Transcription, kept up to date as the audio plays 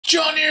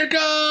John here,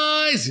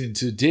 guys, and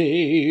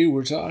today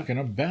we're talking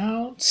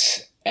about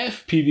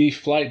FPV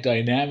flight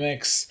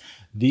dynamics,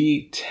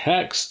 the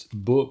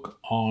textbook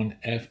on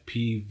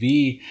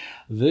FPV.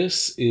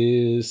 This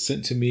is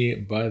sent to me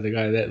by the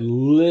guy that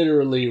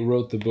literally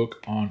wrote the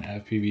book on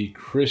FPV,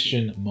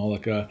 Christian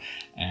Mollica,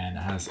 and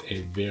has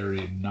a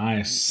very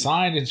nice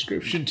signed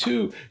inscription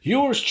to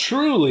yours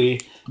truly.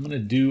 I'm going to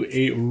do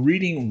a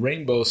reading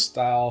rainbow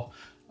style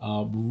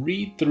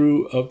read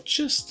through of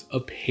just a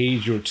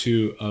page or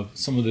two of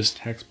some of this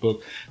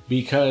textbook,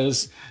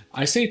 because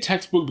I say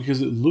textbook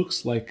because it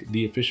looks like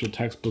the official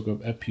textbook of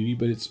FPV,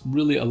 but it's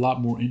really a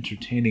lot more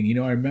entertaining. You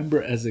know, I remember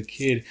as a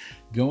kid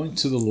going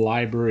to the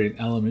library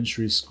in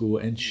elementary school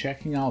and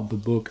checking out the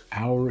book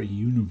Our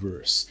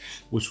Universe,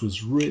 which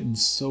was written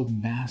so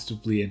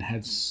masterfully and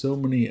had so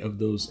many of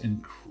those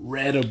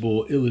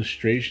incredible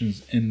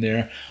illustrations in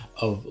there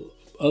of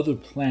other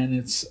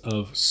planets,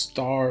 of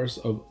stars,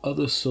 of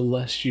other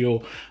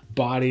celestial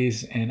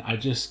bodies, and I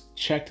just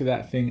checked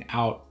that thing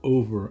out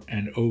over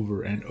and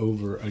over and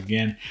over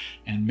again.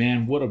 And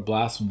man, what a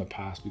blast from the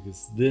past,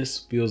 because this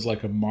feels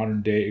like a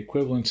modern day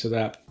equivalent to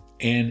that,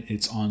 and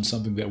it's on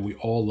something that we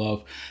all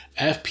love,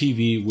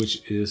 FPV,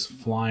 which is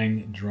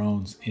flying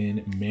drones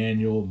in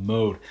manual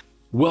mode.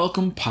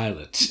 Welcome,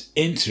 pilot.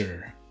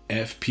 Enter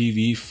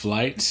FPV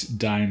Flight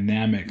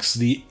Dynamics,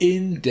 the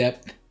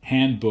in-depth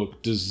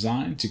handbook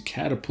designed to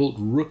catapult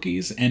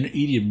rookies and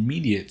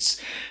intermediates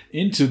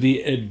into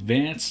the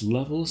advanced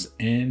levels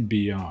and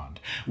beyond.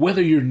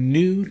 Whether you're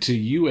new to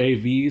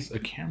UAVs, a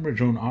camera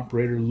drone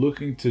operator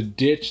looking to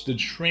ditch the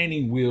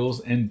training wheels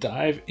and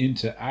dive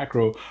into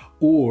acro,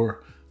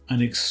 or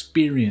an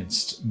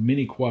experienced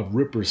mini quad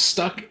ripper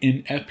stuck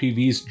in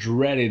FPV's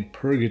dreaded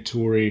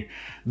purgatory,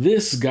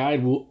 this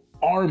guide will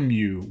arm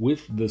you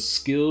with the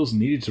skills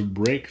needed to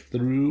break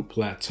through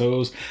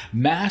plateaus,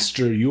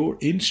 master your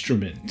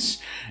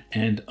instruments,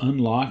 and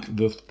unlock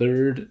the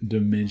third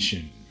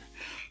dimension.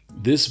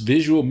 This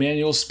visual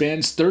manual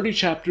spans 30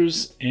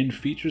 chapters and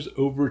features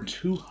over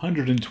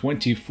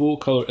 220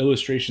 full-color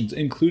illustrations,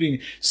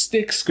 including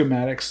stick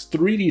schematics,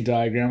 3D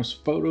diagrams,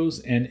 photos,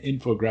 and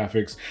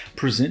infographics,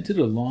 presented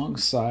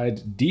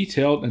alongside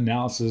detailed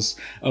analysis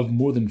of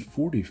more than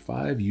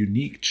 45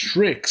 unique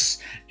tricks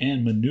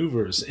and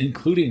maneuvers,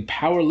 including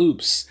power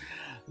loops,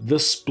 the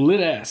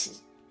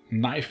split-ass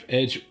knife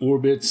edge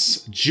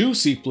orbits,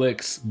 juicy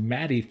flicks,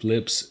 matty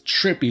flips,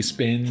 trippy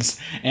spins,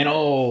 and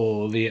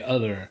all the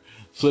other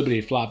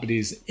flippity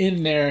floppities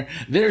in there.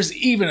 There's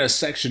even a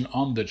section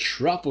on the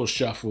truffle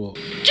shuffle. Do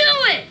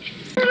it!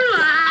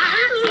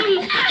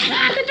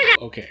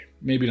 Okay,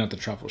 maybe not the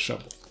truffle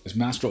shuffle. Let's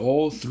master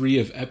all three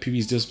of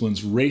FPV's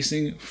disciplines: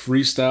 racing,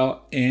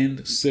 freestyle, and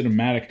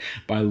cinematic,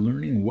 by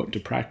learning what to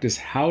practice,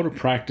 how to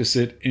practice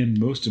it, and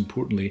most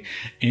importantly,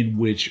 in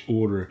which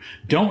order.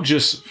 Don't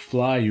just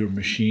fly your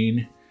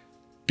machine,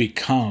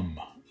 become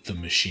the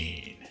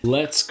machine.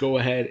 Let's go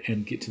ahead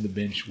and get to the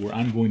bench, where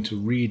I'm going to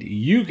read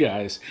you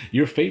guys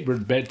your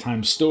favorite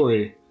bedtime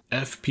story,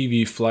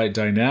 FPV Flight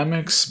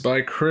Dynamics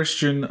by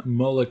Christian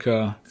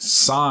Mollica,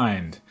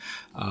 signed.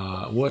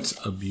 What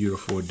a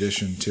beautiful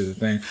addition to the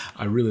thing.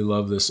 I really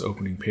love this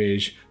opening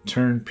page.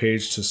 Turn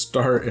page to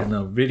start in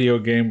a video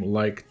game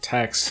like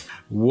text.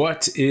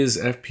 What is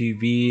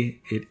FPV?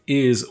 It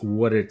is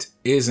what it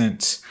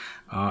isn't.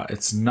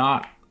 It's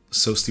not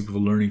so steep of a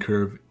learning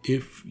curve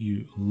if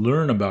you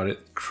learn about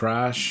it.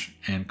 Crash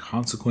and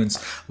consequence,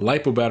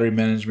 lipo battery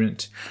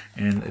management,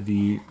 and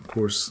the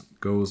course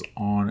goes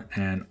on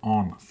and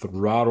on.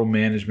 Throttle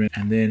management,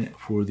 and then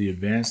for the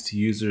advanced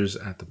users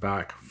at the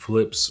back,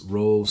 flips,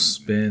 rolls,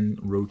 spin,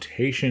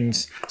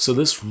 rotations. So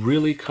this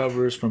really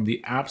covers from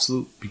the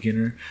absolute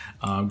beginner,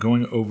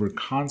 going over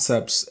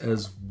concepts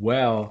as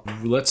well.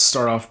 Let's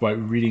start off by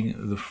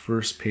reading the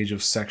first page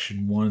of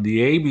section 1, the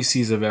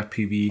ABCs of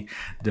FPV,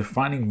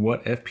 defining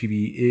what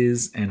FPV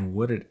is and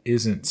what it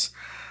isn't.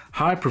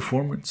 High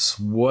performance,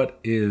 what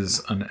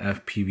is an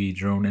FPV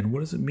drone, and what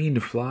does it mean to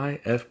fly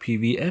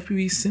FPV?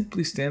 FPV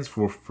simply stands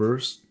for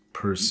first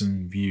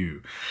person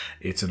view.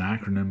 It's an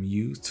acronym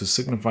used to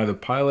signify the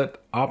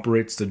pilot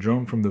operates the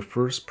drone from the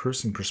first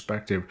person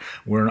perspective,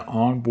 where an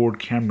onboard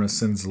camera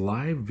sends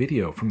live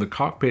video from the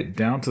cockpit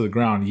down to the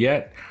ground.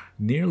 Yet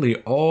nearly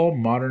all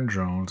modern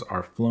drones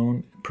are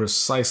flown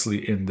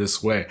precisely in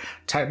this way.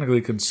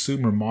 Technically,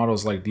 consumer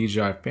models like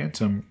DJI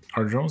Phantom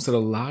are drones that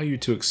allow you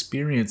to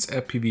experience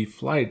FPV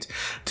flight.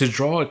 To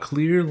draw a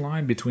clear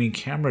line between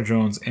camera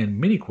drones and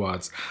mini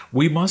quads,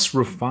 we must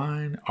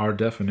refine our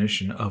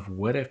definition of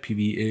what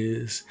FPV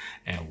is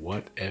and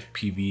what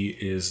FPV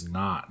is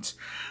not.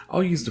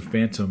 I'll use the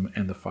Phantom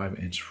and the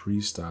 5-inch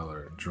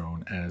Freestyler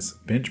drone as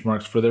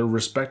benchmarks for their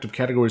respective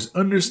categories.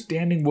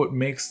 Understanding what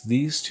makes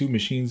these two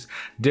machines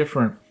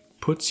different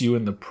puts you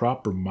in the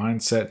proper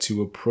mindset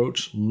to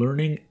approach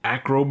learning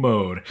acro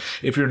mode.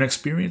 If you're an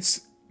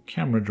experienced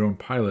camera drone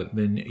pilot,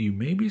 then you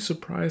may be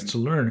surprised to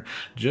learn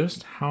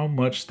just how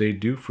much they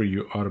do for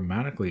you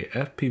automatically.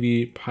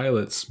 FPV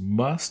pilots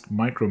must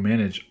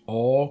micromanage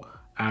all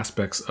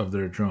aspects of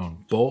their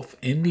drone, both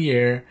in the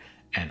air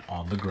and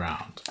on the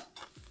ground.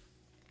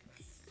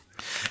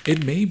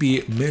 It may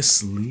be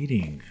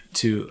misleading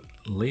to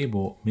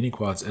label mini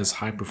quads as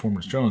high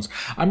performance drones.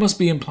 I must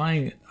be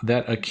implying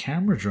that a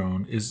camera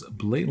drone is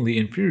blatantly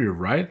inferior,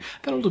 right?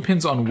 That all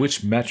depends on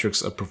which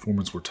metrics of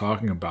performance we're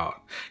talking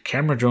about.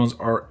 Camera drones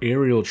are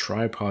aerial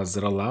tripods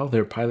that allow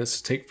their pilots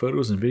to take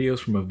photos and videos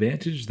from a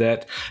vantage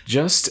that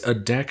just a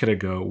decade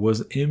ago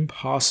was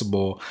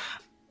impossible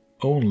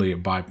only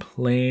by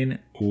plane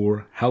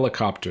or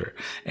helicopter.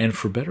 And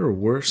for better or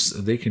worse,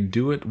 they can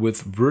do it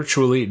with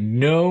virtually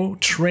no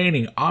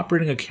training.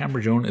 Operating a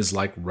camera drone is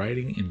like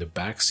riding in the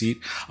backseat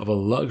of a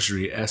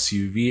luxury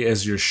SUV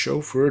as your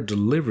chauffeur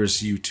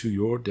delivers you to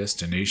your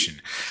destination.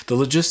 The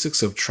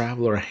logistics of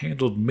travel are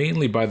handled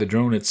mainly by the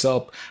drone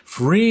itself,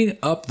 freeing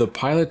up the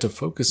pilot to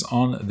focus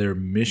on their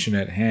mission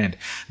at hand.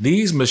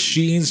 These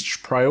machines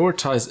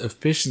prioritize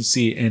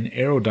efficiency and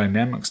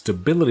aerodynamic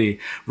stability,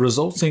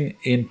 resulting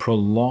in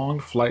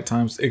prolonged flight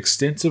times,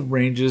 extensive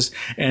ranges,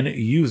 and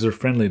user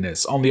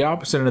friendliness. On the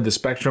opposite end of the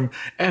spectrum,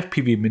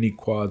 FPV mini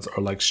quads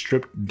are like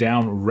stripped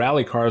down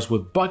rally cars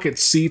with bucket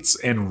seats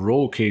and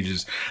roll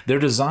cages. They're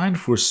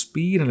designed for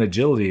speed and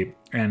agility,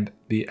 and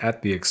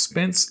at the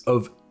expense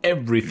of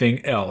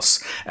everything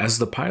else. As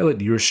the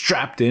pilot, you're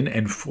strapped in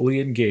and fully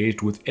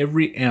engaged with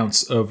every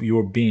ounce of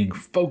your being,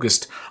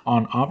 focused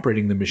on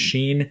operating the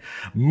machine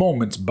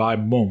moment by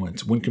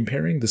moment. When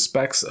comparing the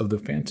specs of the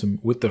Phantom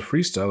with the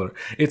Freestyler,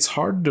 it's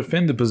hard to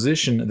defend the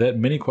position that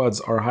mini quads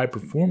are high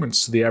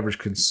performance to the average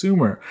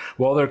consumer.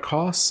 While their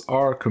costs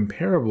are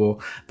comparable,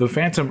 the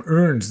Phantom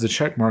earns the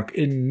checkmark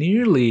in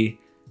nearly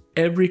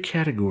every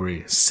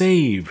category,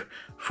 save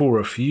for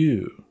a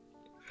few.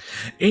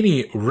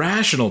 Any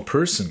rational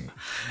person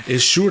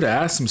is sure to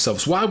ask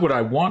themselves, why would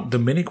I want the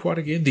mini quad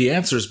again? The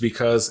answer is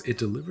because it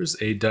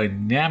delivers a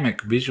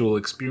dynamic visual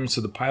experience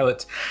to the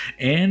pilot,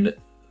 and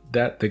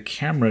that the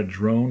camera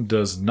drone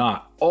does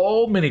not.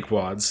 All mini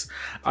quads,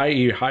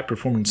 i.e. high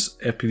performance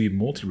FPV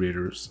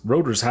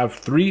multi-rotors, have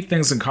three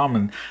things in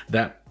common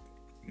that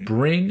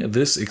bring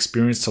this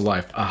experience to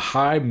life: a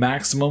high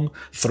maximum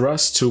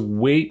thrust to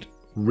weight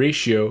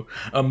ratio,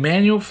 a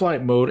manual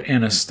flight mode,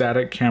 and a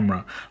static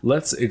camera.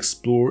 Let's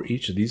explore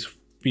each of these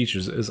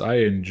features as I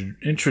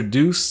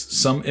introduce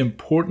some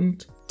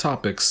important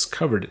topics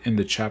covered in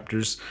the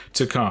chapters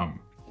to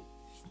come.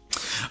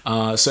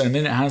 And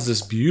then it has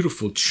this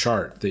beautiful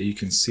chart that you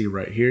can see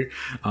right here.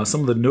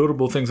 Some of the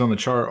notable things on the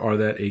chart are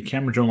that a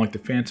camera drone like the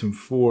Phantom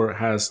 4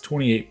 has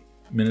 28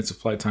 minutes of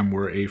flight time,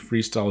 where a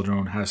freestyle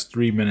drone has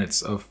 3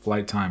 minutes of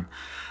flight time.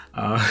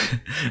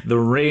 The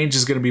range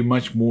is going to be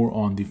much more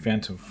on the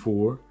Phantom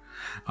 4.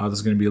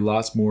 There's going to be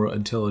lots more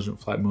intelligent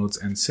flight modes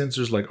and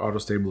sensors like auto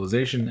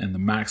stabilization, and the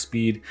max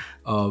speed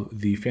of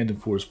the Phantom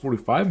 4 is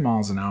 45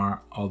 miles an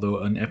hour,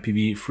 although an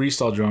FPV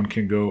freestyle drone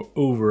can go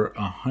over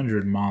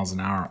 100 miles an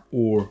hour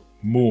or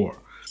more.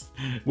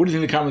 What do you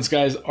think in the comments,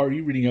 guys? Are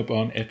you reading up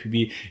on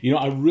FPV? You know,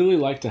 I really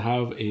like to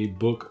have a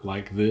book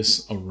like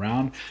this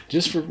around,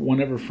 just for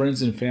whenever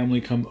friends and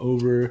family come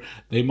over.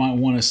 They might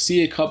want to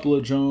see a couple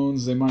of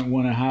drones, they might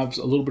want to have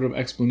a little bit of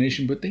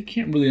explanation, but they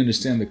can't really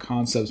understand the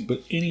concepts.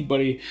 But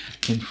anybody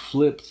can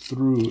flip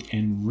through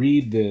and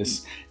read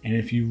this, and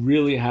if you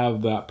really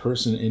have that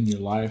person in your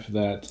life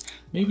that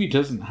maybe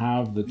doesn't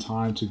have the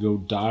time to go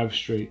dive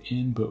straight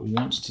in but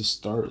wants to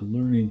start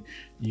learning,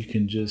 you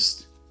can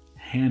just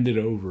hand it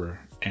over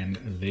and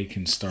they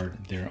can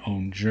start their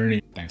own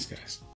journey. Thanks, guys.